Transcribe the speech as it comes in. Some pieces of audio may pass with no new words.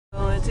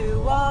to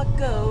walk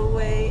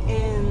away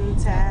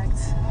intact.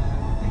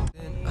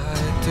 I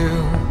do.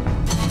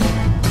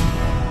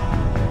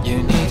 You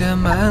need a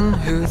man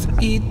who's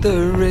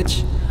either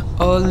rich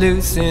or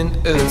losing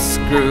a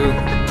screw. You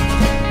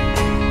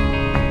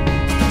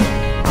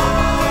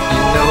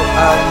know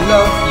I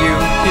love you,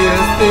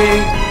 here's the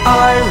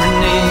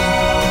irony.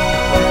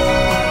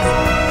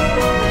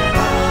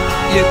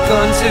 You're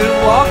going to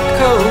walk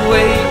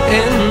away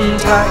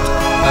intact.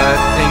 I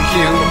think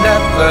you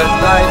never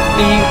liked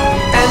me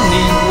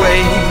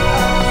anyway.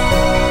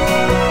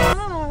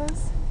 Ooh,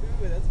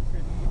 that's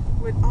pretty.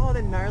 With all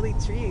the gnarly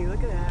tree,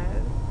 look at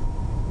that.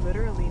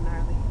 Literally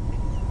gnarly.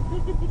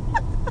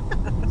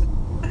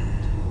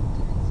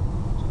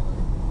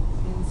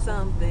 In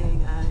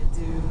something I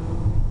do,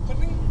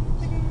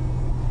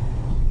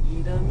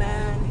 need a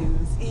man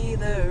who's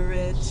either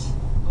rich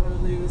or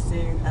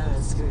losing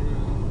a screw.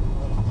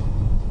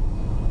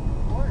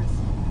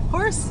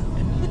 Horse.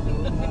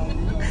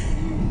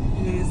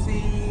 Here's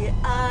the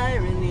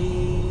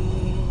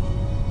irony.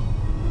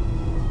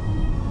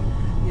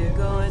 You're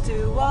going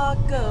to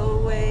walk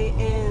away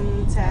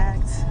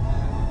intact.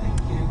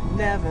 You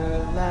never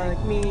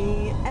liked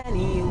me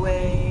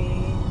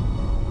anyway.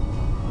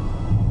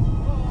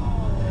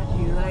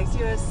 You liked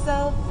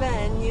yourself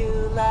and you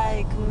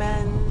like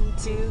men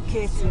to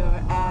kiss your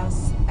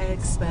ass,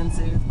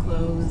 expensive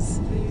clothes.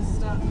 Please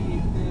stop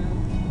me there.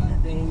 I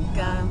think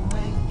I'm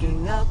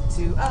waking up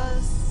to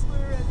us.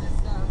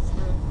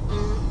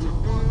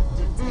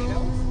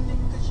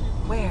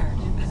 Where?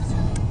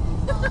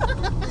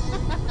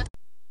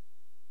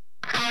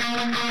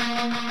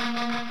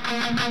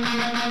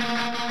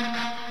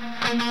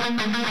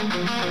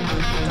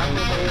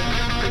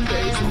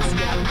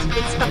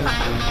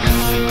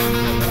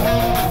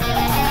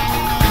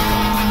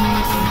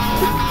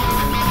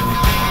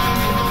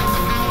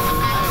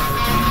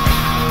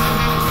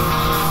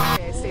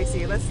 Okay,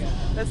 Stacey, let's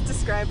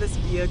describe this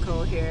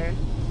vehicle here.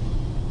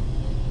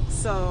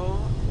 So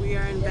we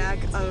are in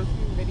back of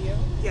video.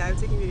 Yeah, I'm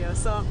taking video.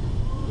 So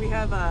we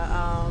have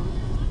a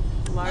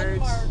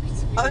large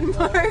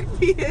unmarked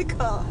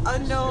vehicle,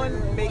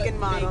 unknown make and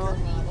model.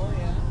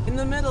 Yeah. In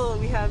the middle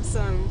we have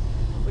some,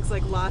 looks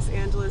like Los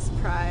Angeles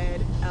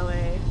Pride,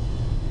 LA.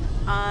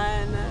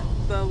 On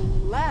the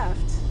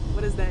left,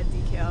 what is that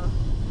decal?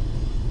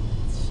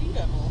 It's she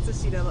devil. It's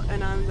a she devil.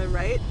 And on the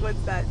right,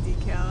 what's that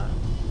decal?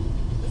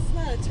 This is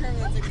not a term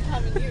that's in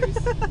common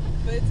use,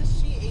 but it's a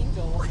she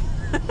angel.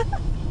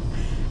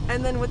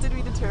 And then what did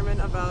we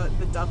determine about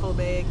the duffel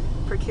bag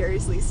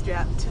precariously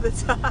strapped to the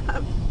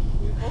top?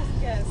 We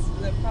both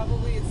guessed that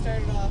probably it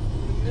started off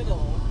in the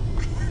middle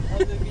of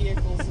the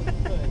vehicle's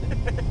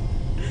hood.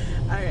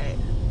 Alright.